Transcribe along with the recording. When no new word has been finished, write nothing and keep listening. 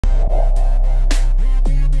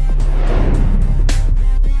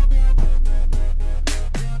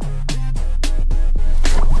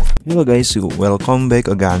Hello guys, welcome back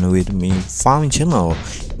again with me, Fun Channel.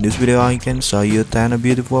 In this video, I can show you 10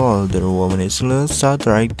 beautiful older woman is look so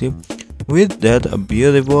attractive with that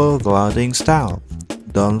beautiful clothing style.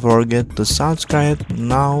 Don't forget to subscribe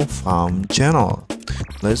now, Fun Channel.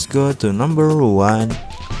 Let's go to number 1.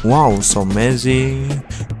 Wow, so amazing!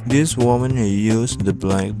 This woman who used the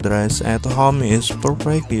black dress at home is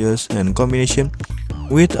perfect use and combination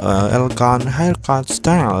with elegant haircut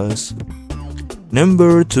styles.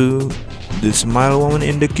 Number 2. The smile woman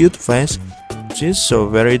in the cute face. She's so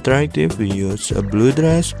very attractive. We use a blue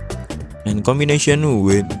dress in combination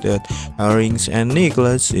with that earrings and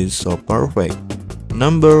necklace is so perfect.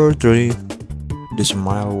 Number 3. The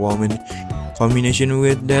smile woman combination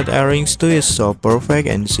with that earrings too is so perfect,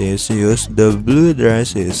 and she's used the blue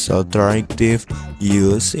dress is so attractive.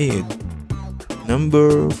 Use it.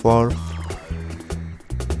 Number 4.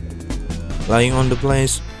 Lying on the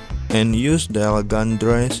place and use the elegant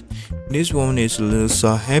dress. This woman is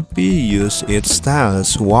so happy. Use its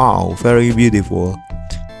styles. Wow, very beautiful.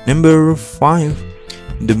 Number 5.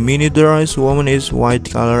 The mini dress woman is white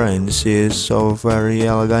color and she is so very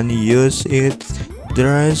elegant. Use it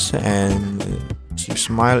dress and she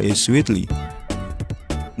smile is sweetly.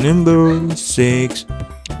 Number 6.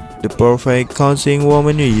 The perfect coaching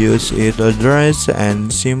woman use it a dress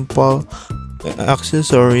and simple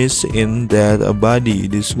accessories in that body.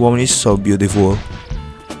 This woman is so beautiful.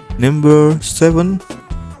 Number 7.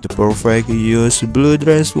 The perfect use blue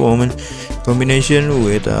dress woman combination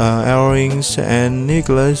with earrings and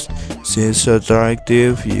necklace. She's so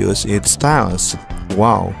attractive. Use its styles.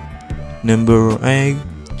 Wow. Number 8.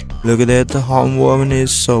 Look at that home woman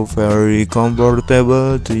is so very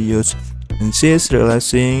comfortable to use and she's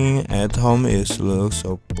relaxing at home. Is looks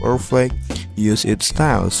so perfect. Use its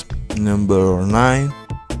styles. Number 9.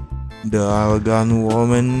 The elegant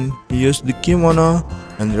woman used the kimono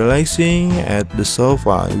and relaxing at the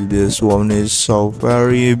sofa. This woman is so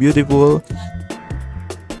very beautiful.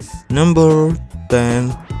 Number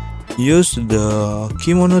 10. Use the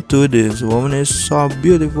kimono too. This woman is so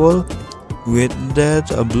beautiful with that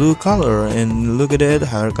blue color, and look at that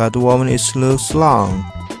haircut woman is looks long.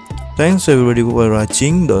 Thanks everybody for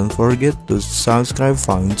watching. Don't forget to subscribe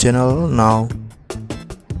Fun Channel now.